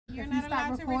You're not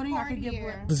allowed to record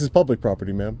here. This is public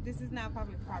property, ma'am. This is not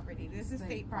public property. This is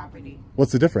state property.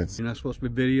 What's the difference? You're not supposed to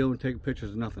be videoing and taking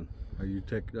pictures of nothing. Are you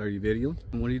videoing?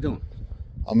 What are you doing?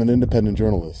 I'm an independent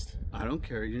journalist. I don't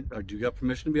care. Do you got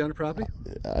permission to be on the property?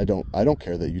 I don't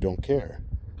care that you don't care.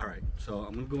 All right. So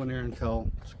I'm gonna go in there and tell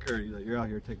security that you're out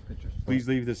here taking pictures. Please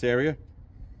leave this area.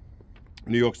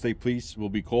 New York State Police will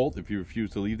be called if you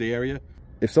refuse to leave the area.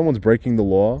 If someone's breaking the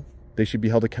law, they should be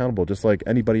held accountable just like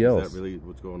anybody else. Is that really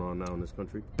what's going on now in this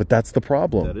country? But that's the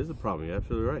problem. That is the problem. You're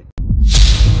absolutely right.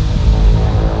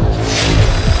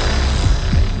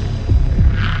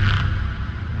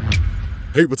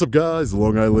 Hey, what's up guys?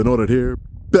 Long Island Audit here,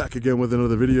 back again with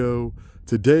another video.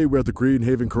 Today we're at the Green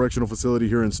Haven Correctional Facility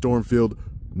here in Stormfield,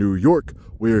 New York.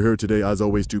 We are here today, as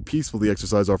always, to peacefully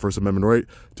exercise our First Amendment right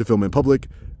to film in public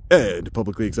and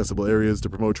publicly accessible areas, to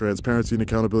promote transparency and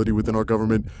accountability within our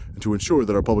government, and to ensure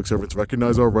that our public servants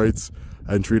recognize our rights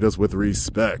and treat us with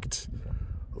respect.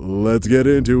 Let's get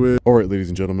into it. All right, ladies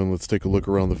and gentlemen, let's take a look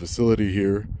around the facility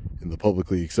here in the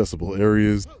publicly accessible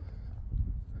areas.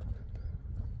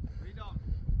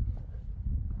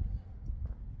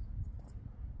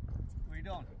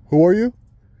 Who are you?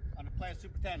 I'm the plant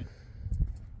superintendent.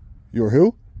 You're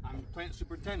who? I'm the plant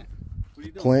superintendent. What are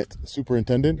you doing? Plant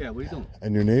superintendent? Yeah, what are you doing?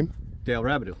 And your name? Dale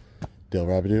Rabideau. Dale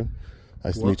Rabideau.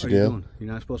 Nice to meet you, What are you Dale. doing?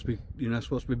 You're not supposed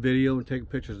to be videoing and taking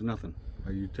pictures of nothing.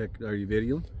 Are you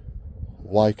videoing?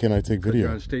 Why can't I take video?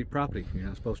 You're on state property. You're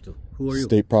not supposed to. Who are you?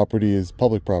 State property is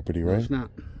public property, right? No, it's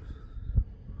not.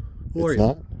 Who are It's you?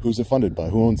 not? Who's it funded by?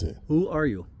 Who owns it? Who are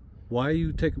you? Why are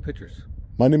you taking pictures?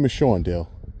 My name is Sean, Dale.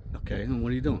 Okay, and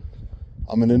what are you doing?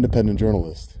 I'm an independent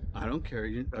journalist. I don't care.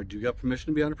 Do you got permission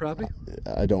to be on the property?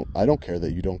 I don't care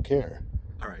that you don't care.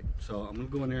 All right, so I'm gonna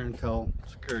go in there and tell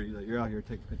security that you're out here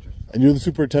taking pictures. And you're the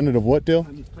superintendent of what, Dale?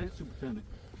 I'm the plant superintendent.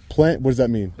 Plant, what does that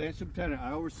mean? Plant superintendent.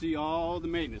 I oversee all the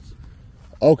maintenance.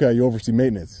 Okay, you oversee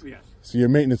maintenance. Yes. So you're a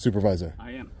maintenance supervisor.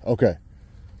 I am. Okay.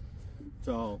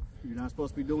 So you're not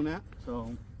supposed to be doing that.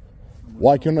 So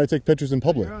Why can't I take pictures in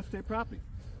public? You're on state property.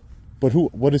 But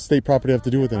what does state property have to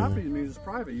do with Property anything? means it's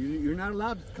private. You're not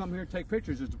allowed to come here and take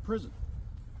pictures. It's a prison.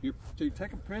 You're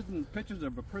taking pictures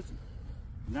of a prison.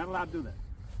 You're not allowed to do that.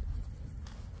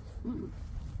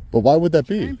 But why would that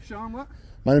be? Your name, Sean what?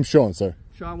 My name's Sean, sir.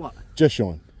 Sean what? Just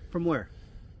Sean. From where?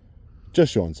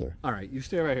 Just Sean, sir. All right, you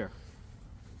stay right here.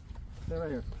 Stay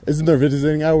right here. Isn't there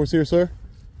visiting hours here, sir?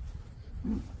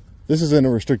 This isn't a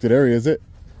restricted area, is it?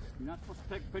 You're not supposed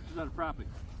to take pictures of the property.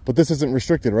 But this isn't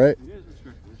restricted, right? It is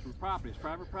restricted. It's for property. It's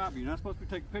private property. You're not supposed to be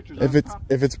taking pictures If of the property.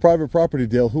 it's private property,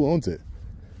 Dale, who owns it?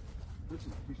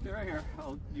 Listen, you stay right here.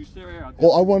 You stay right here.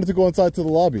 Well, I wanted to go inside to the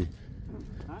lobby.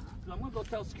 Huh? I'm going to go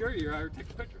tell security you're out here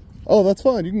taking pictures. Oh, that's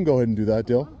fine. You can go ahead and do that,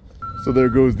 Dale. So there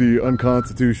goes the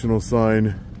unconstitutional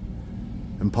sign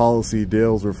and policy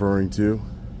Dale's referring to.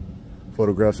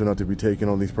 Photographs are not to be taken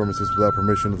on these premises without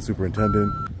permission of the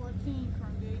superintendent. 14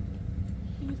 from Gate.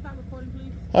 Can you stop recording,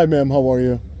 please? Hi, ma'am. How are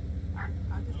you? I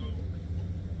just need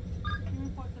to. Can you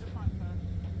report to the front, sir?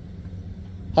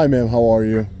 Hi, ma'am. How are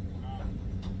you?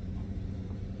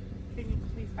 Can you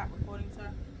please stop recording,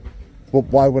 sir? Well,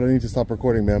 why would I need to stop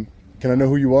recording, ma'am? Can I know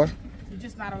who you are? You're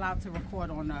just not allowed to record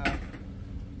on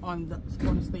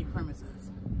the state premises.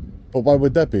 But why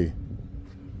would that be?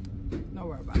 Don't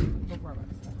worry about it. Don't worry about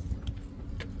it, sir.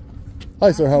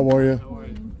 Hi, sir. How are you?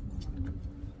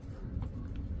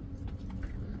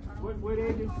 What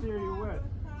agency are you with?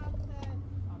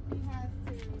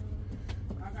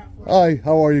 Hi.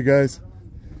 How are you guys?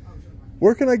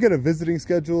 Where can I get a visiting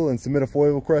schedule and submit a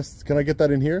FOIA request? Can I get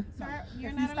that in here? Sir,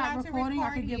 you're not allowed to record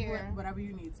I can give whatever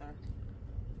you need, sir.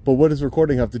 But what does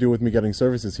recording have to do with me getting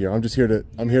services here? I'm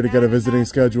here to get a visiting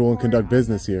schedule and conduct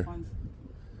business here.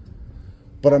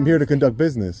 But I'm here to conduct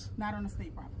business. Not on the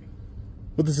state property.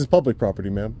 But this is public property,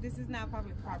 ma'am. This is not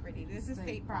public property. This is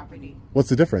state property. What's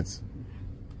the difference?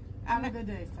 Have a good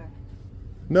day, sir.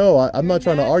 No, I'm not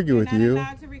trying to argue with you. You're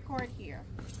not allowed to record here.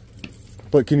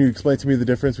 But can you explain to me the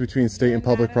difference between state and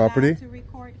public property? You're not allowed to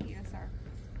record here, sir.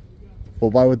 Well,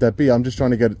 why would that be? I'm just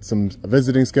trying to get a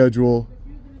visiting schedule.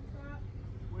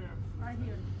 Right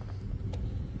here.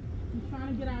 I'm trying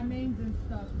to get our names and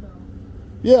stuff, though.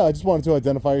 Yeah, I just wanted to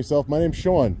identify yourself. My name's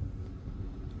Sean.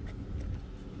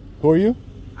 Who are you?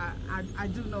 I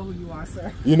do know who you are,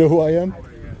 sir. You know who I am?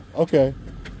 Okay.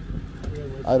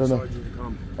 I don't know.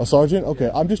 A sergeant?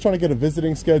 Okay. I'm just trying to get a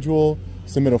visiting schedule,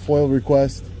 submit a FOIA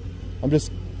request. I'm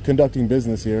just conducting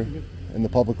business here in the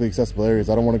publicly accessible areas.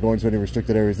 I don't want to go into any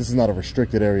restricted areas. This is not a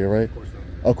restricted area, right? Of course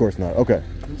not. Of course not. Okay.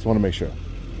 Just want to make sure.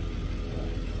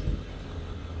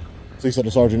 So you said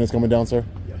the sergeant is coming down, sir?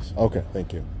 Yes. Okay.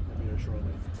 Thank you. I'll be here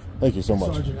shortly. Thank you so much.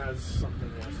 The sergeant has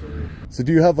something he wants to So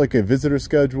do you have like a visitor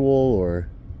schedule or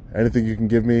anything you can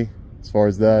give me as far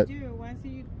as that? We do. Once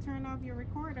you turn off your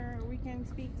recorder, we can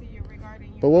speak to you regarding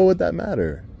your... But what would that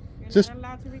matter? You're Just not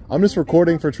allowed to record I'm just on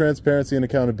recording Facebook. for transparency and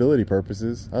accountability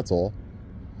purposes. That's all.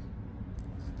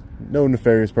 No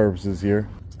nefarious purposes here.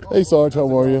 Hey Sarge,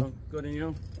 how are you? Good, and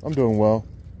you? I'm doing well.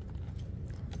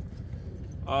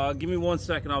 Give me 1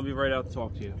 second. I'll be right out to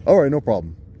talk to you. All right, no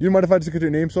problem. You mind if I just get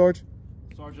your name, Sarge?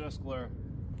 Sergeant Escalera.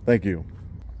 Thank you.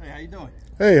 Hey, how you doing?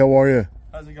 Hey, how are you?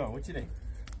 How's it going? What's your name?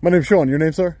 My name's Sean. Your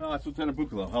name, sir? Oh, it's Lieutenant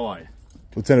Buccalo. How are you?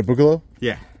 Lieutenant Buccalo?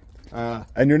 Yeah.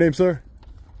 And your name, sir?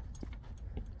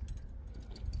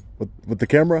 With the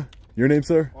camera? Your name,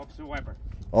 sir? Officer Weber.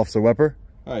 Officer Wepper?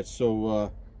 All right.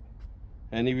 So,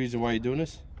 any reason why you're doing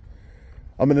this?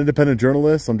 I'm an independent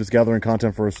journalist. I'm just gathering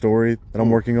content for a story that I'm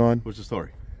working on. What's the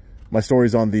story? My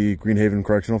story's on the Greenhaven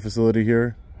Correctional Facility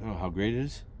here. Oh, how great it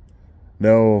is?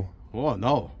 No. Oh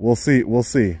no. We'll see. We'll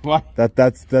see. What?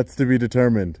 That's to be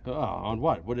determined. Oh, on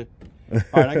what? What? All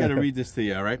right, I got to read this to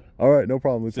you. All right. All right, no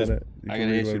problem, Just, Lieutenant. I got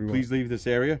to ask you, please leave this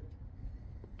area.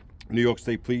 New York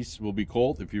State Police will be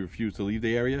called if you refuse to leave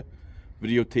the area.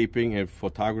 Videotaping and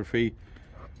photography.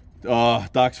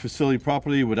 Docks facility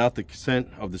property without the consent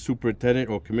of the superintendent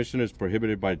or commissioner is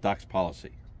prohibited by docks policy.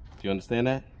 Do you understand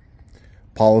that?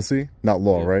 Policy, not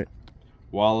law, Yeah. right?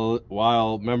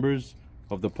 While members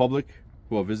of the public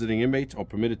who are visiting inmates are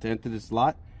permitted to enter this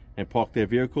lot and park their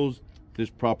vehicles, this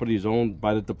property is owned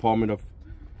by the Department of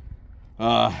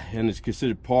and is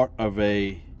considered part of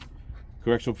a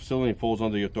correctional facility and falls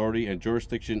under the authority and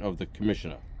jurisdiction of the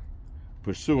commissioner.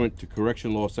 Pursuant to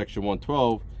Correction Law Section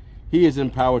 112, he is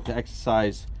empowered to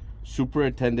exercise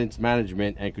superintendent's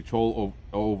management and control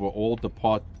over all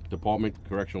department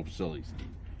correctional facilities,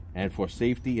 and for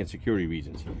safety and security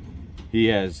reasons. He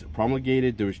has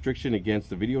promulgated the restriction against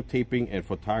the videotaping and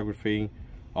photographing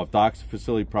of docks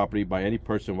facility property by any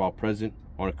person while present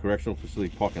on a correctional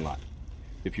facility parking lot.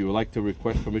 If you would like to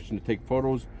request permission to take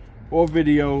photos or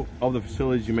video of the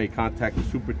facilities, you may contact the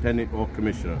superintendent or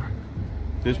commissioner.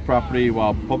 This property,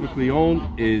 while publicly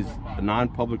owned, is a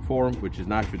non-public forum which is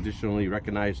not traditionally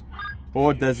recognized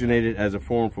or designated as a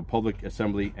forum for public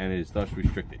assembly and is thus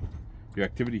restricted. Your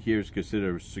activity here is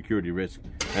considered a security risk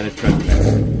and is trespass.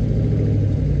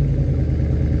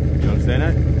 You understand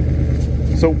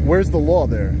that? So where's the law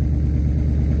there?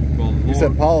 Well, You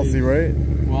said policy, right?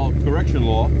 Well, correction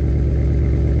law,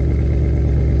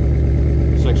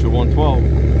 Section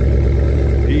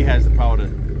 112, he has the power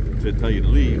to tell you to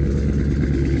leave.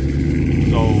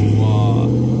 So,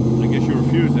 I guess you're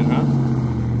refusing, huh?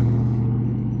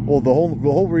 Well, the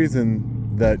whole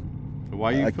reason that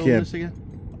Why are you I filming can't- this again?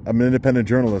 I'm an independent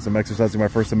journalist. I'm exercising my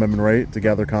First Amendment right to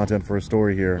gather content for a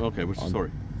story here. Okay, what's the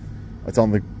story? It's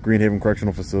on the Greenhaven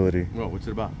Correctional Facility. Well, what's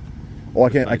it about? Well,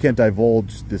 I can't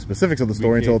divulge the specifics of the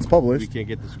story until it's We published. can't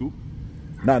get the scoop?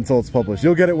 Not until it's published.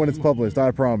 You'll get it when it's published,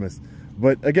 I promise.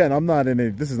 But again, I'm not in a.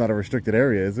 This is not a restricted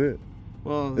area, is it?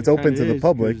 Well, It's open to the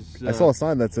public. because, I saw a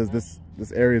sign that says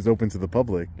this area is open to the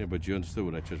public. Yeah, but you understood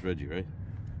what I just read you, right?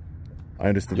 I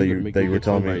understood that you were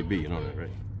telling me. You know that, right?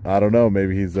 I don't know.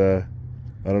 Maybe he's I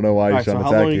don't know why All he's right, trying so to how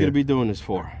attack long are you you. going to be doing this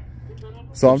for?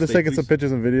 So I'm just State taking some police?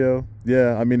 pictures and video.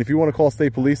 Yeah, I mean, if you want to call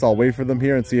state police, I'll wait for them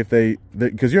here and see if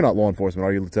because you're not law enforcement,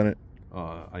 are you, Lieutenant?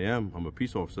 I am. I'm a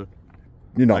peace officer.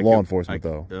 You're not I law can- enforcement,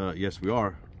 though. Yes, we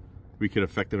are. We can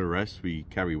effect an arrest. We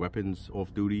carry weapons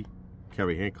off duty,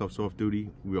 carry handcuffs off duty.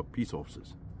 We are peace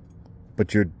officers.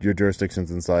 But your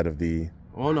jurisdiction's inside of the.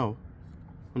 Oh, no.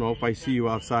 No, if I see you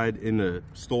outside in the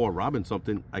store robbing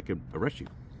something, I can arrest you.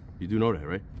 You do know that,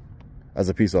 right? As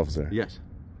a peace officer. Yes.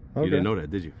 Okay. You didn't know that,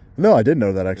 did you? No, I didn't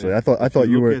know that actually. Yeah. I thought If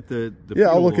you look were. at the Yeah,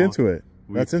 I'll penal look law, into it.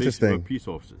 we That's basically interesting. are peace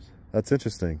officers. That's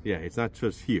interesting. Yeah, it's not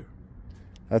just here.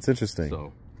 That's interesting.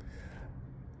 So,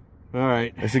 all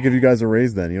right. I should give you guys a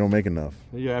raise then. You don't make enough.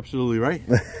 You're absolutely right.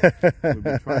 We've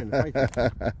been trying to fight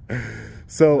this.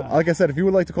 So, like I said, if you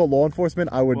would like to call law enforcement,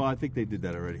 I would. Well, I think they did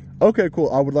that already. Okay, cool.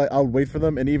 I would wait for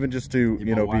them, and even just to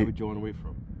Why would you want to wait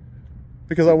from?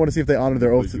 because I want to see if they honor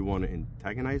their oath. Because you want to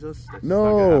antagonize us? That's not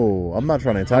gonna happen. No, I'm not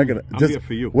trying to antagonize. I'm Just here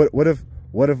for you.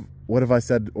 What have I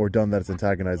said or done that it's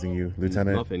antagonizing you,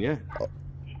 Lieutenant? Nothing yet.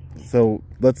 So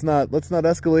let's not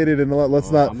escalate it, and let's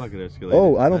not. I'm not going to escalate.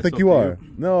 Oh, it. I don't That's think up you to are.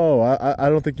 No, I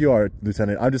don't think you are,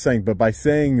 Lieutenant. I'm just saying, but by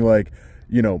saying like,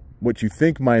 you know, what you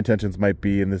think my intentions might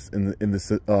be in this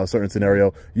certain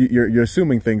scenario, you're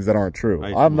assuming things that aren't true. I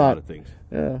assume I'm a not. lot of things.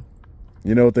 Yeah,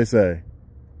 you know what they say.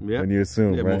 Yeah. When you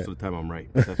assume, yeah, right? most of the time I'm right.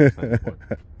 But that's beside the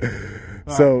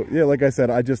point. So yeah, like I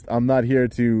said, I'm not here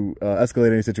to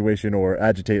escalate any situation or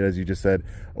agitate, as you just said,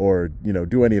 or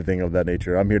do anything of that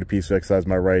nature. I'm here to peacefully exercise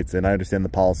my rights, and I understand the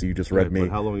policy you just read Right, me. But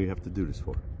how long you have to do this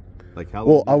for? Like how?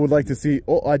 Well, I would like to see.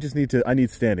 Oh, I need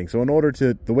standing. So in order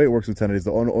to, the way it works, Lieutenant, is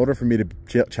in order for me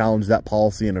to challenge that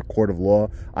policy in a court of law,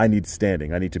 I need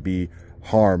standing. I need to be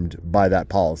harmed by that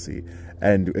policy.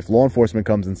 And if law enforcement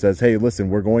comes and says, "Hey, listen,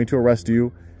 we're going to arrest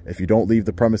you if you don't leave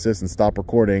the premises and stop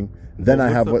recording," then I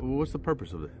have what? What's the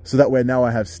purpose of it? So that way, now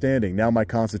I have standing. Now my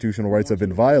constitutional rights have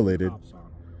been violated.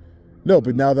 No,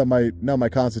 but now that my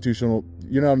constitutional,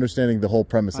 you're not understanding the whole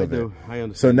premise of it. I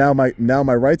understand. So now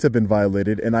my rights have been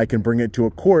violated, and I can bring it to a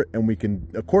court, and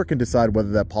a court can decide whether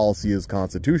that policy is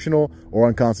constitutional or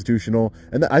unconstitutional.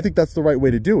 And I think that's the right way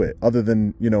to do it, other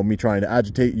than, you know, me trying to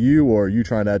agitate you or you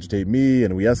trying to agitate me,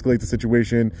 and we escalate the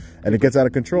situation, and it gets out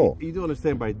of control. You do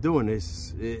understand, by doing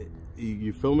this,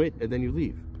 you film it and then you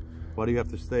leave. Why do you have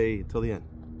to stay until the end?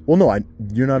 Well, no,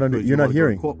 you're not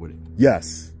hearing. Court with it.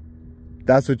 Yes.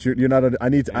 That's what you're not. I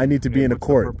need to be in a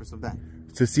court. What's the purpose of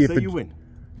that? To see if you win.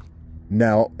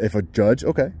 Now, if a judge,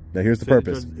 okay, now here's the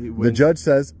purpose. The judge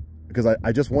says, because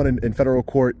I just won in federal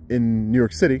court in New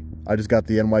York City. I just got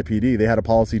the NYPD. They had a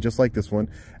policy just like this one,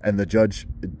 and the judge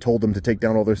told them to take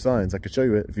down all their signs. I could show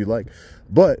you it if you'd like.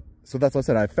 But so that's what I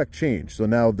said. I affect change. So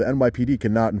now the NYPD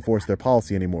cannot enforce their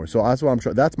policy anymore. So that's what I'm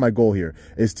trying. That's my goal here,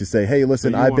 is to say, hey,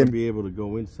 listen, I've been be able to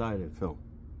go inside and film.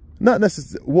 Not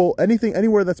necessarily. Well,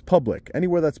 anywhere that's public,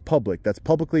 that's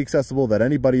publicly accessible, that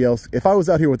anybody else. If I was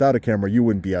out here without a camera, you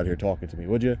wouldn't be out here talking to me,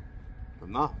 would you?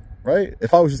 No. Right?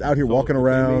 If I was just out here walking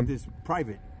around. If they made this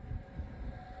private,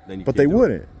 then you but they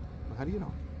wouldn't. How do you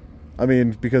know? I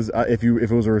mean, because if it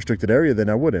was a restricted area, then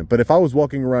I wouldn't. But if I was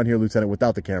walking around here, Lieutenant,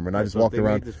 without the camera, and I just walked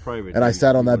around and I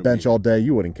sat on that bench all day,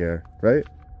 you wouldn't care, right?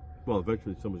 Well,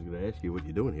 eventually someone's going to ask you what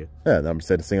you're doing here. Yeah, I'm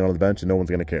sitting on the bench and no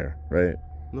one's going to care, right?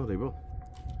 No, they will.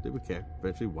 They would care.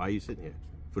 Eventually, why are you sitting here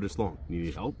for this long? You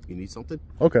need help? You need something?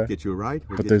 Okay. Get you a ride?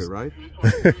 We'll but get you a ride?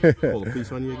 Pull the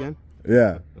police on you again?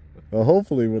 Yeah. Well,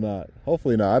 hopefully we're not.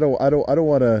 Hopefully not. I don't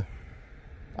want to.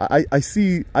 I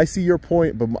see your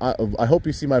point, but I hope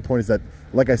you see my point is that,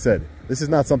 like I said, this is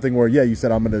not something where, yeah, you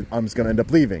said I'm just gonna end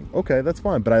up leaving. Okay, that's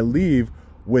fine. But I leave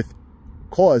with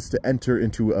cause to enter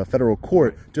into a federal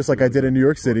court, just like I did in New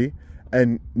York City.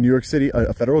 And New York City,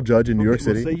 a federal judge in New York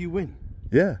City. Say you win.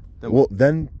 Yeah.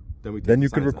 Then you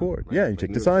could record. Right? Yeah, you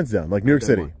take the signs down, like New York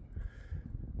City.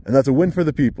 And that's a win for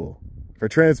the people, for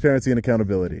transparency and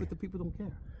accountability. But the people don't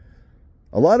care.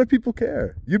 A lot of people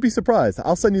care. You'd be surprised.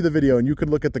 I'll send you the video, and you could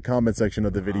look at the comment section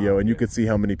of the video, and you could see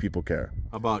how many people care.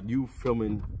 About you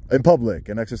filming in public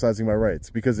and exercising my rights,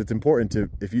 because it's important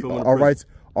to. If you our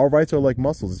rights are like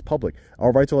muscles. It's public.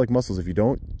 Our rights are like muscles. If you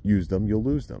don't use them, you'll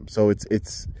lose them. So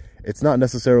it's not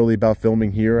necessarily about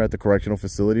filming here at the correctional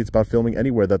facility. It's about filming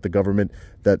anywhere that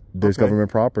there's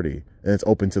government property and it's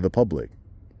open to the public.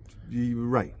 You're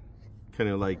right. Kind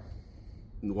of like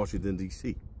Washington,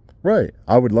 D.C. Right.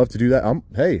 I would love to do that.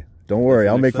 Hey, don't worry.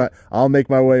 I'll make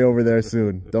my way over there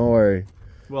soon. Don't worry.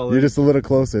 Well, you're just a little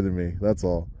closer to me. That's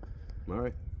all. All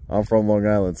right. I'm from Long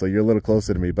Island, so you're a little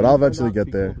closer to me, but I'll eventually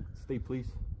get there. State police.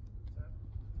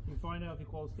 Can you find out if you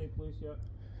called the state police yet?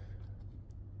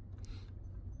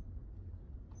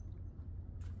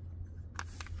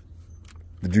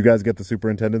 Did you guys get the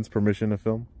superintendent's permission to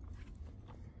film?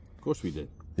 Of course we did.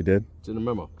 You did? It's in the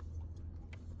memo.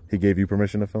 He gave you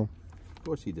permission to film? Of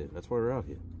course he did. That's why we're out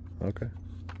here. Okay.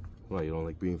 Why, you don't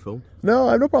like being filmed? No,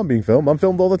 I have no problem being filmed. I'm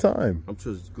filmed all the time. I'm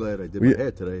just glad I did my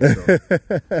hair today.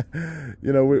 So.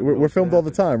 You know, we're filmed all the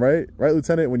time, right? Right,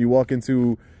 Lieutenant? When you walk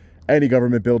into any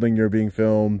government building, you're being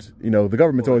filmed. You know, the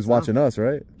government's always watching us,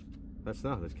 right? That's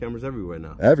not. There's cameras everywhere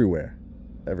now. Everywhere.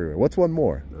 Everywhere. What's one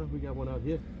more? No, we got one out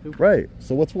here, too. Right.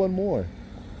 So what's one more?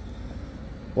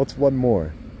 What's one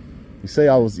more? You say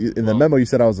I was, in the memo you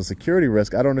said I was a security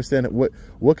risk. I don't understand.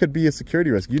 What could be a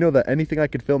security risk? You know that anything I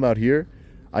could film out here,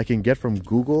 I can get from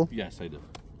Google? Yes, I do.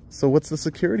 So what's the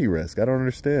security risk? I don't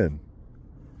understand.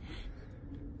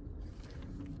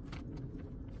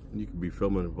 You could be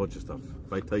filming a bunch of stuff.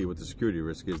 If I tell you what the security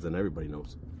risk is, then everybody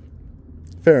knows.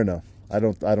 Fair enough. I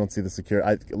don't see the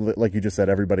security. Like you just said,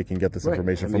 everybody can get this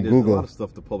information from Google. There's a lot of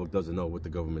stuff the public doesn't know what the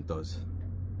government does.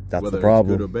 That's the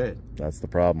problem. Whether it's good or bad. That's the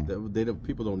problem.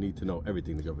 People don't need to know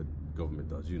everything the government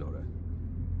does. You know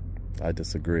that. I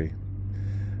disagree.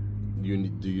 Do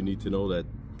you need to know that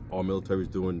our military is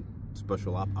doing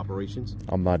special operations?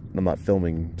 I'm not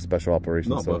filming special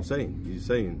operations. No, but I'm saying, you're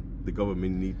saying the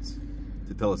government needs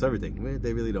to tell us everything. Man,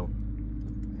 they really don't.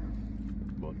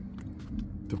 But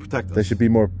to protect us. They should be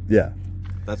more. Yeah.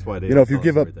 That's why they. You know, if you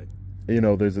give up. Everything. You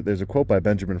know, there's a quote by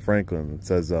Benjamin Franklin that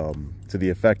says to the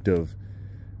effect of,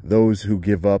 those who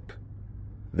give up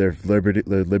their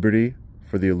liberty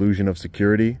for the illusion of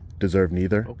security deserve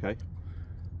neither. Okay.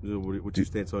 What's your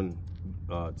stance on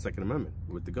Second Amendment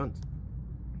with the guns?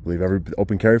 I believe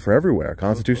open carry for everywhere,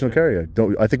 constitutional carry.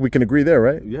 I think we can agree there,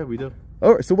 right? Yeah, we do.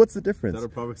 All right, so what's the difference?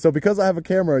 Probably... So because I have a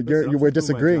camera, we're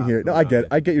disagreeing here. No, I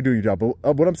get you doing your job,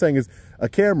 but what I'm saying is a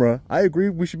camera, I agree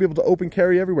we should be able to open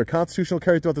carry everywhere, constitutional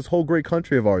carry throughout this whole great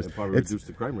country of ours. It'd probably reduce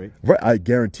the crime rate. Right, I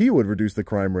guarantee it would reduce the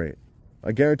crime rate.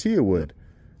 I guarantee it would.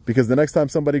 Because the next time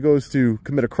somebody goes to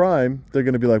commit a crime, they're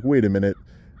going to be like, wait a minute,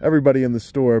 everybody in the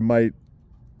store might...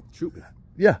 shoot me.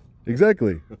 Yeah,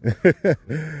 exactly.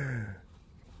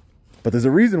 But there's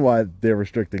a reason why they're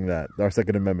restricting that, our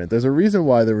Second Amendment. There's a reason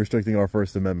why they're restricting our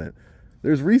First Amendment.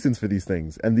 There's reasons for these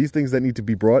things. And these things that need to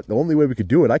be brought, the only way we could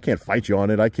do it, I can't fight you on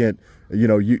it. I can't, you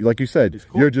know, like you said,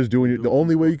 you're just doing it. The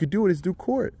only way you could do it is through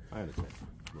court. I understand.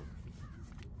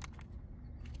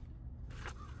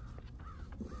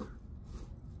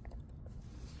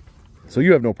 So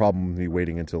you have no problem with me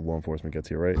waiting until law enforcement gets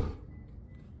here, right?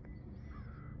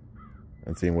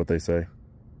 And seeing what they say?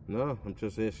 No, I'm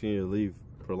just asking you to leave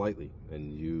politely,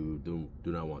 and you do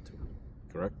not want to,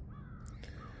 correct?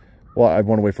 Well, I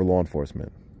want to wait for law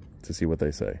enforcement to see what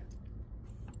they say.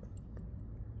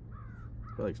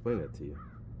 I'll explain that to you.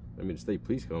 I mean, the state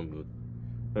police come,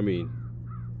 but I mean,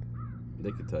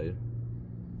 they could tell you.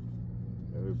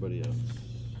 Everybody else.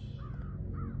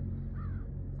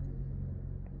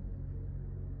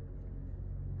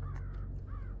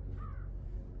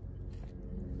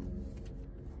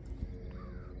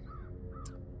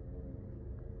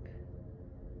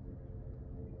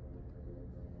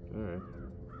 All right.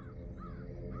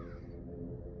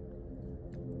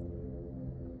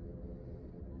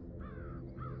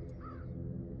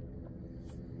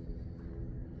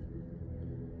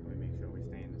 We make sure we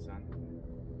stay in the sun.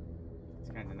 It's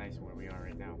kind of nice where we are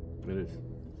right now. It is.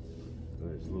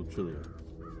 It's a little chillier.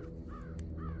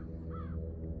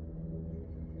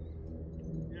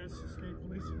 Yes, state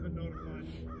police have been notified.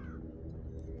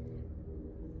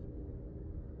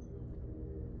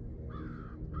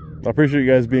 I appreciate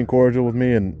you guys being cordial with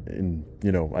me and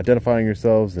you know, identifying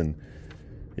yourselves, and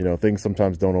you know, things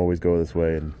sometimes don't always go this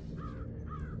way, and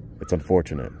it's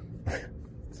unfortunate.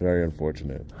 It's very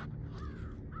unfortunate.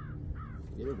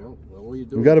 Yeah, well, what are you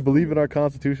doing? We got to believe in our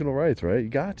constitutional rights, right? You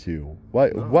got to.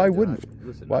 Why wouldn't?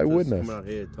 Listen, why I'm just wouldn't us? coming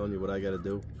out here telling you what I got to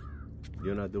do.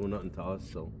 You're not doing nothing to us,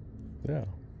 so. Yeah.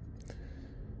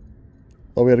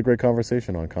 Well, we had a great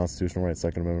conversation on constitutional rights,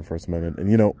 Second Amendment, First Amendment,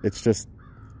 and you know, it's just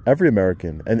every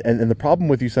American, and the problem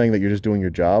with you saying that you're just doing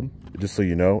your job, just so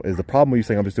you know, is the problem with you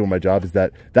saying I'm just doing my job is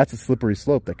that that's a slippery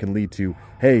slope that can lead to,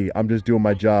 hey, I'm just doing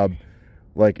my job.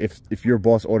 Like if your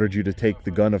boss ordered you to take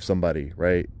the gun of somebody,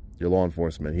 right? Your law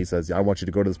enforcement, he says, I want you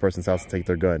to go to this person's house and take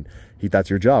their gun.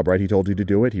 That's your job, right? He told you to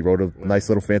do it. He wrote a nice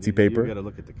little fancy paper. You got to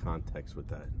look at the context with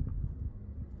that.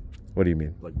 What do you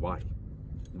mean? Like, why?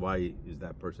 Why is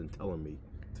that person telling me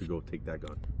to go take that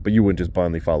gun? But you wouldn't just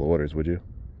blindly follow orders, would you?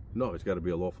 No, it's got to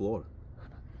be a lawful order.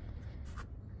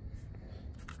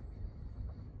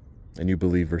 And you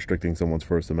believe restricting someone's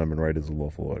First Amendment right is a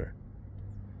lawful order?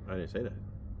 I didn't say that.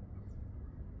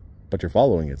 But you're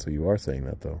following it, so you are saying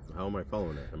that, though. How am I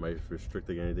following that? Am I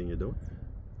restricting anything you're doing?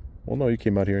 Well, no, you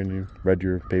came out here and you read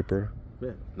your paper.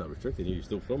 Yeah, not restricting you. You're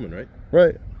still filming, right?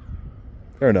 Right.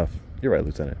 Fair enough. You're right,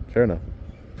 Lieutenant. Fair enough.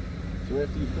 So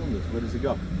after you film this, where does it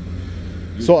go?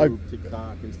 YouTube, So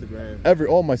TikTok, Instagram?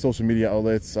 All my social media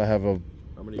outlets. I have a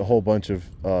whole bunch of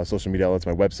social media outlets.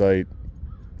 My website,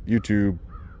 YouTube,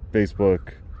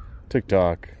 Facebook,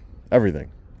 TikTok,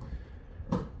 everything.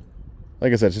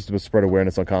 Like I said, it's just to spread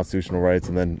awareness on constitutional rights,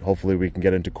 and then hopefully we can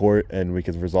get into court and we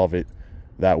can resolve it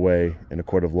that way in a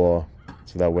court of law.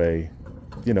 So that way,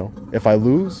 you know, if I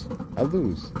lose, I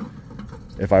lose.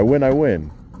 If I win, I win.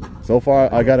 So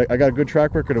far, I got a good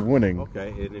track record of winning. Okay,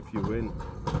 and if you win,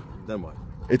 then what?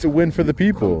 It's a win for the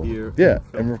people. Yeah,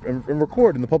 and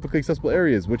record in the publicly accessible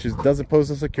areas, which doesn't pose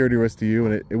a security risk to you,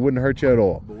 and it wouldn't hurt you at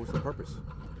all. But what's the purpose?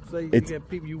 Say you get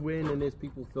people, you win, and there's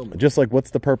people filming. Just like, what's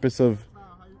the purpose of?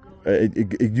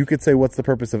 You could say what's the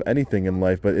purpose of anything in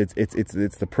life, but it's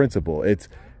the principle. It's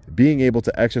being able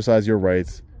to exercise your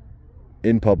rights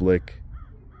in public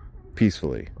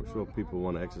peacefully. I'm sure people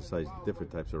want to exercise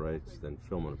different types of rights than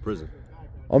film in a prison.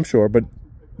 I'm sure, but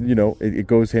you know, it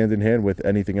goes hand in hand with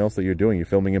anything else that you're doing. You're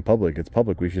filming in public. It's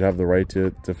public. We should have the right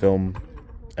to film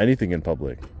anything in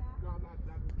public.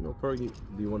 No, Fergie,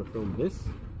 do you want to film this,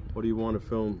 or do you want to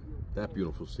film that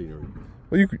beautiful scenery?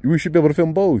 Well, we should be able to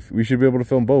film both. We should be able to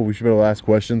film both. We should be able to ask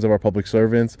questions of our public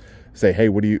servants. Say, hey,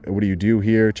 what do you do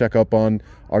here? Check up on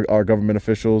our government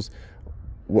officials.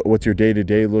 What's your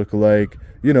day-to-day look like?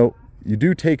 You know, you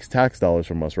do take tax dollars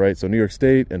from us, right? So New York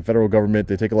State and federal government,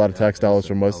 they take a lot of tax dollars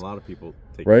from us. A lot of people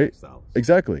take right? tax dollars.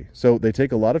 Exactly. So they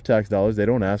take a lot of tax dollars. They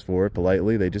don't ask for it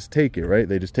politely. They just take it, right?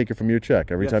 They just take it from your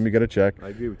check. Every time you get a check, I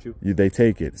agree with you. They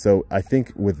take it. So I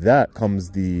think with that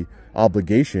comes the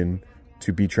obligation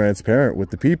to be transparent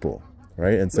with the people,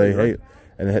 right? And say,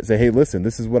 hey, listen,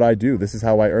 this is what I do. This is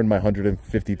how I earn my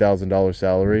 $150,000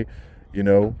 salary. You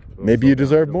know, maybe you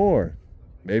deserve more.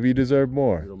 Maybe you deserve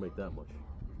more. You don't make that much.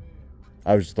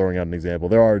 I was just throwing out an example.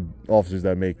 There are officers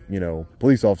that make, you know,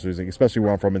 police officers, especially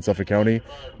where I'm from in Suffolk County,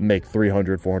 make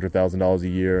 $300,000, $400,000 a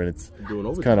year, and it's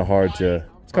kind of hard to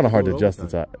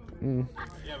justify.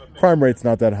 Crime rate's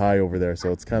not that high over there,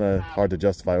 so it's kind of hard to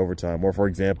justify overtime. Or, for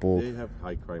example, they have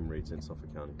high crime rates in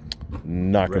Suffolk County.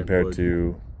 Not compared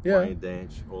to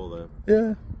all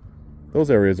the those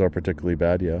areas are particularly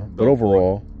bad, but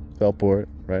overall, Belport,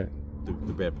 right? The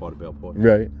bad part of Belport,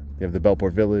 right? You have the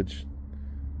Belport Village,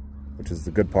 which is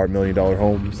the good part, $1 million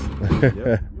homes.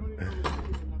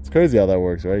 It's crazy how that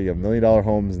works, right? You have $1 million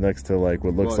homes next to like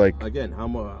what looks like. Again,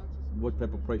 what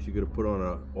type of price you gonna put on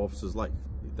an officer's life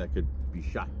that could be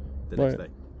shot the next day?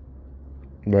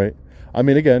 Right. I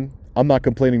mean, again, I'm not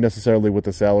complaining necessarily with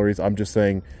the salaries. I'm just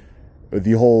saying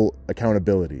the whole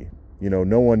accountability. You know,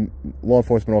 law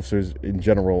enforcement officers in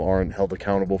general aren't held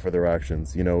accountable for their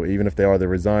actions. You know, even if they are, they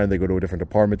resign, they go to a different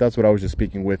department. That's what I was just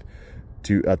speaking with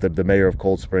at the mayor of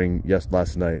Cold Spring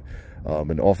last night.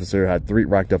 An officer had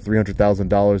racked up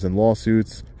 $300,000 in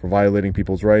lawsuits for violating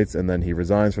people's rights, and then he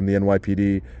resigns from the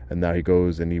NYPD, and now he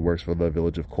goes and he works for the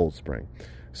village of Cold Spring.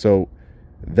 So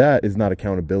that is not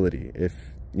accountability. If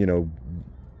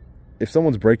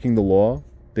someone's breaking the law,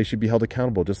 they should be held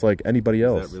accountable just like anybody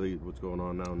else. Is that really what's going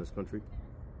on now in this country?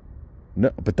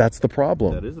 No, but that's the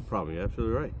problem. That is the problem. You're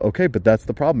absolutely right. Okay, but that's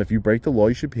the problem. If you break the law,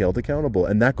 you should be held accountable,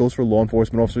 and that goes for law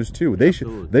enforcement officers too. They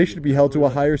should be held to a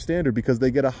higher standard because they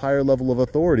get a higher level of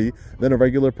authority than a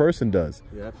regular person does.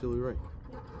 You're absolutely right.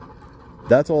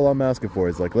 That's all I'm asking for.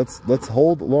 Is like let's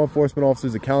hold law enforcement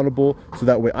officers accountable, so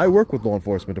that way I work with law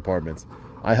enforcement departments.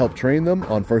 I help train them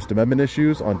on First Amendment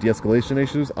issues, on de-escalation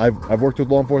issues. I've worked with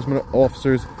law enforcement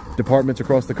officers departments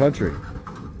across the country.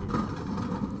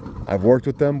 I've worked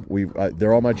with them.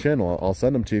 They're on my channel. I'll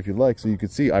send them to you if you'd like, so you can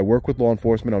see. I work with law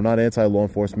enforcement. I'm not anti-law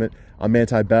enforcement. I'm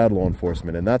anti-bad law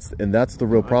enforcement, and that's the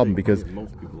real problem. Because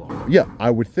most people are. Yeah,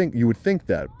 you would think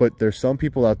that, but there's some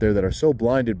people out there that are so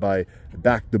blinded by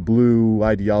back the blue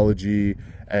ideology,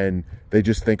 and they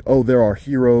just think, oh, there are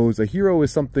heroes. A hero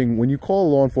is something. When you call a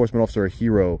law enforcement officer a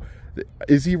hero,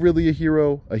 is he really a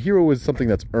hero? A hero is something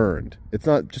that's earned. It's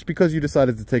not just because you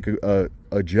decided to take a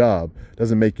job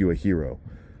doesn't make you a hero.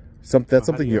 That's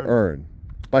something you earn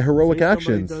by heroic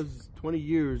actions. Somebody does 20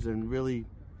 years and really,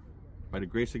 by the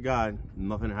grace of God,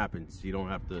 nothing happens. You don't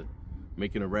have to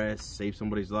make an arrest, save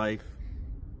somebody's life.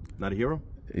 Not a hero?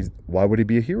 Why would he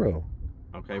be a hero?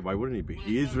 Okay, why wouldn't he be?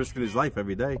 He is risking his life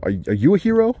every day. Are you a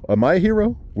hero? Am I a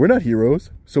hero? We're not heroes.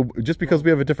 So just because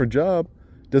we have a different job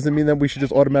doesn't mean that we should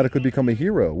just automatically become a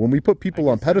hero. When we put people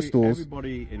on pedestals,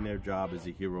 everybody in their job is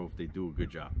a hero if they do a good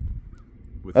job.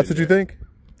 That's what you think?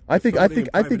 I think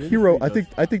hero. I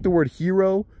think the word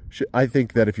hero. I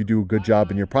think that if you do a good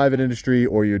job in your private industry,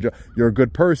 or you're a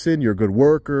good person, you're a good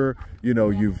worker, you know,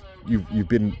 you've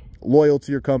been loyal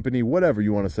to your company, whatever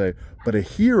you want to say. But a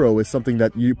hero is something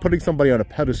that you're putting somebody on a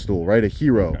pedestal, right? A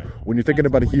hero. Okay. When you're thinking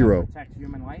about a hero. Protect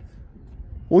human life?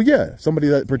 Well, yeah, somebody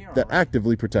that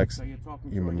actively protects so you're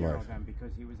talking human to a hero life. Then,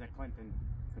 because he was at Clinton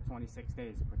for 26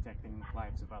 days protecting the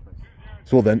lives of others.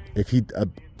 So then, if he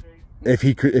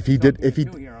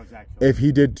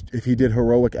did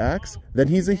heroic acts, then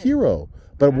he's a hero.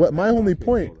 But what my only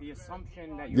point, the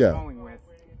assumption that you're going with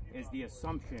is the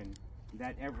assumption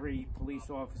that every police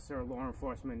officer, law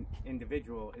enforcement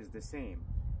individual is the same.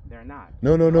 They're not.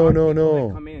 No.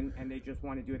 They come in and they just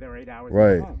want to do their 8 hours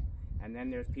at home. And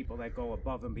then there's people that go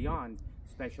above and beyond,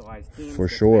 specialized teams, for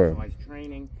sure, specialized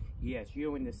training,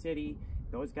 ESU in the city.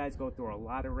 Those guys go through a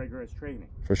lot of rigorous training.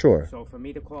 For sure. So for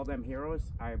me to call them heroes,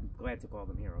 I'm glad to call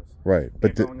them heroes. Right,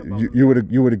 but you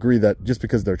would agree that just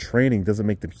because they're training doesn't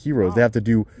make them heroes. No, they have to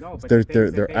do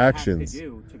their actions.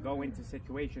 Have to go into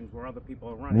situations where other people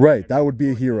are running. Right, that would be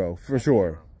a hero for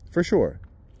sure. For sure.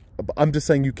 I'm just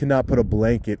saying you cannot put a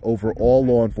blanket over all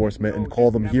law enforcement and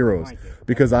call them heroes,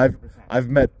 because I've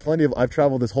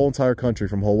traveled this whole entire country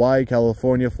from Hawaii,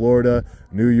 California, Florida,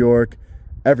 New York,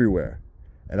 everywhere.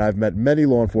 And I've met many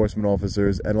law enforcement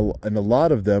officers, and a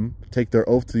lot of them take their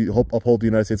oath to uphold the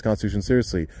United States Constitution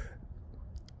seriously.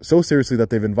 So seriously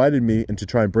that they've invited me in to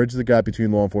try and bridge the gap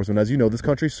between law enforcement. As you know, this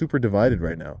country is super divided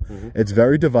right now. It's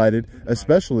very divided,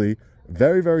 especially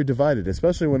very, very divided,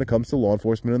 especially when it comes to law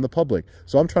enforcement and the public.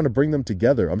 So I'm trying to bring them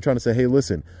together. I'm trying to say, hey,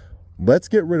 listen, let's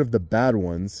get rid of the bad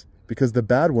ones, because the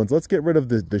bad ones, let's get rid of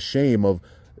the shame of,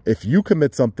 if you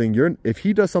commit something, if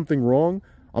he does something wrong,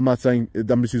 I'm not saying,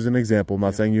 I'm just using an example, I'm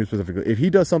not saying you specifically. If he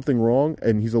does something wrong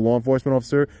and he's a law enforcement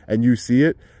officer and you see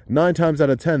it, 9 times out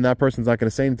of 10, that person's not going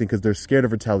to say anything because they're scared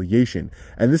of retaliation.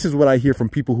 And this is what I hear from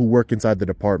people who work inside the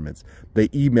departments. They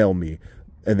email me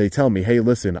and they tell me, hey,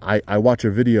 listen, I watch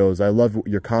your videos. I love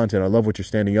your content. I love what you're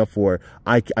standing up for.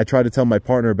 I tried to tell my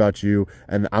partner about you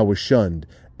and I was shunned.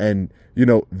 And, you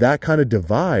know, that kind of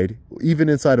divide, even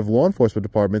inside of law enforcement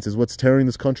departments, is what's tearing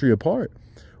this country apart.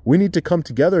 We need to come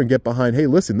together and get behind, hey,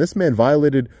 listen, this man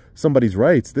violated somebody's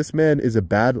rights. This man is a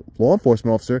bad law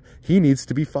enforcement officer. He needs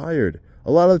to be fired.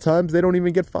 A lot of the times they don't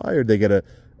even get fired. They get a,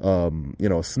 you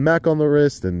know, a smack on the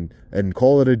wrist and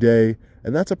call it a day.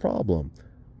 And that's a problem.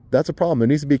 That's a problem. There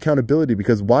needs to be accountability,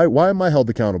 because why am I held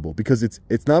accountable? Because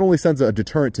it's not only sends a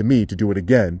deterrent to me to do it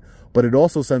again, but it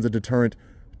also sends a deterrent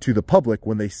to the public.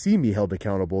 When they see me held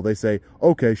accountable, they say,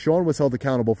 okay, Sean was held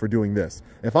accountable for doing this.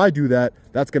 If I do that,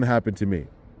 that's going to happen to me.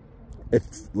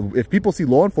 If people see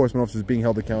law enforcement officers being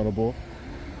held accountable,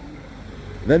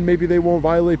 then maybe they won't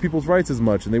violate people's rights as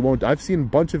much, and they won't. I've seen a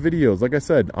bunch of videos. Like I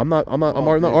said, I'm not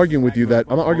arguing with you that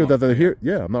I'm not arguing that they're here.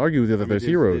 Yeah, I'm not arguing with you that there's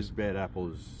heroes. There's bad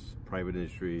apples, private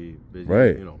industry, business,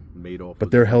 right? You know, made off. But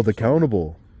they're held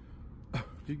accountable.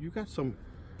 You got some.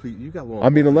 You got law. I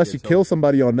mean, unless you kill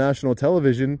somebody on national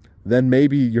television, then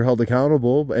maybe you're held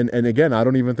accountable. And again, I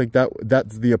don't even think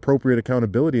that's the appropriate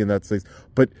accountability in that case.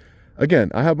 But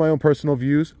again, I have my own personal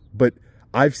views, but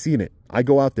I've seen it. I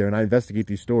go out there and I investigate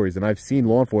these stories, and I've seen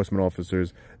law enforcement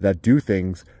officers that do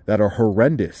things that are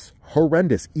horrendous,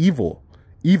 evil,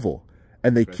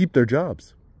 and they keep their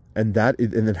jobs. And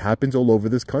it happens all over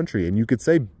this country. And you could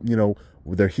say, you know,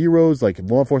 they're heroes, like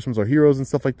law enforcement are heroes and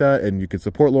stuff like that. And you could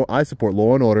support I support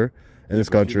law and order in this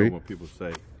country. You know, when people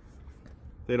say,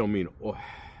 they don't mean,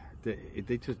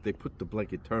 they put the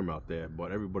blanket term out there,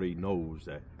 but everybody knows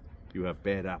that you have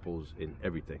bad apples in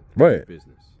everything. Right.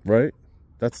 Business. Right.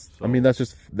 I mean, that's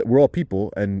just, we're all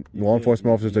people, and law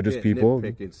enforcement officers are just people.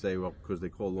 Nitpick and say, well, because they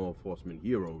call law enforcement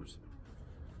heroes,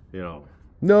 you know.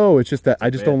 No, it's just that I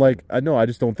just don't like, I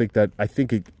just don't think that,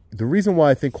 the reason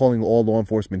why I think calling all law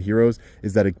enforcement heroes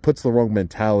is that it puts the wrong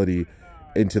mentality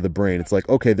into the brain. It's like,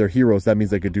 okay, they're heroes, that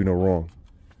means they could do no wrong.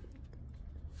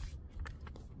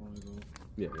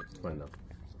 Yeah, find out.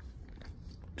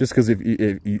 Just because if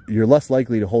you're less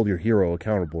likely to hold your hero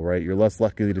accountable, right? You're less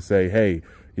likely to say, hey,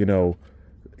 you know,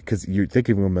 because you're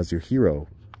thinking of them as your hero.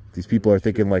 These people are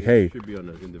thinking like, hey. It should be on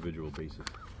an individual basis.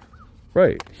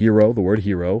 Right. Hero, the word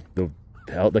hero,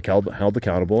 held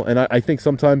accountable. And I think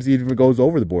sometimes it even goes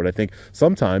over the board. I think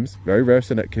sometimes, very rare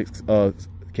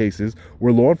cases,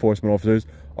 where law enforcement officers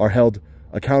are held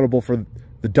accountable for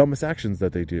the dumbest actions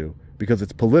that they do because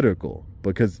it's political,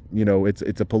 because, you know, it's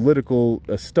a political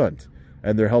stunt,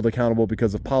 and they're held accountable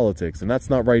because of politics, and that's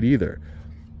not right either.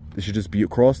 There should just be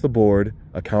across the board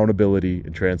accountability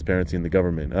and transparency in the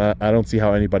government. I don't see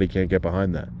how anybody can't get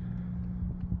behind that.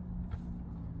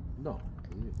 No,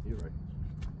 you're right.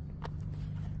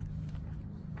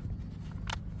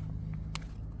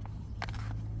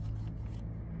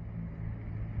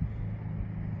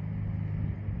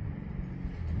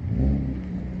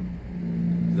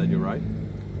 Is that your ride?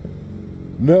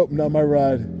 Nope, not my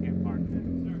ride. Can't park there,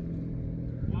 sir.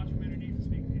 Watchman needs to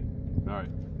speak to you. All right.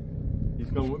 He's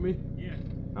coming with me? Yeah.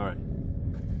 All right.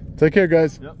 Take care,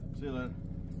 guys. Yep. See you later.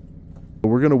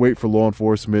 We're going to wait for law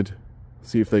enforcement,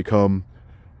 see if they come.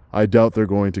 I doubt they're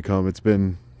going to come. It's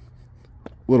been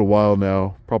a little while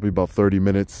now, probably about 30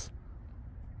 minutes.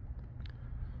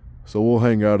 So we'll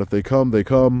hang out. If they come,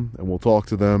 and we'll talk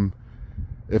to them.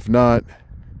 If not,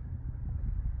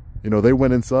 you know, they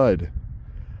went inside.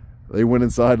 They went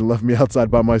inside and left me outside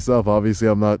by myself. Obviously,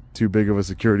 I'm not too big of a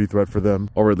security threat for them.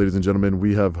 All right, ladies and gentlemen,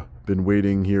 we have been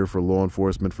waiting here for law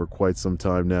enforcement for quite some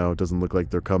time now. It doesn't look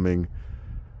like they're coming.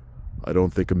 I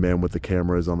don't think a man with a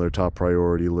camera is on their top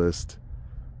priority list,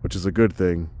 which is a good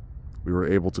thing. We were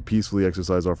able to peacefully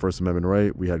exercise our First Amendment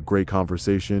right. We had great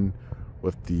conversation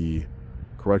with the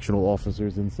correctional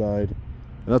officers inside.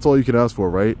 And that's all you can ask for,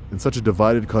 right? In such a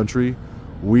divided country,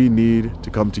 we need to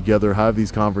come together, have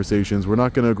these conversations. We're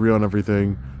not going to agree on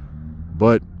everything,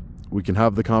 but we can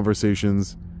have the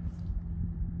conversations,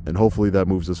 and hopefully that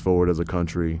moves us forward as a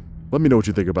country. Let me know what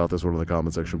you think about this one in the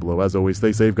comment section below. As always,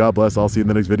 stay safe, God bless. I'll see you in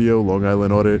the next video. Long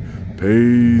Island Audit.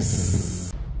 Peace.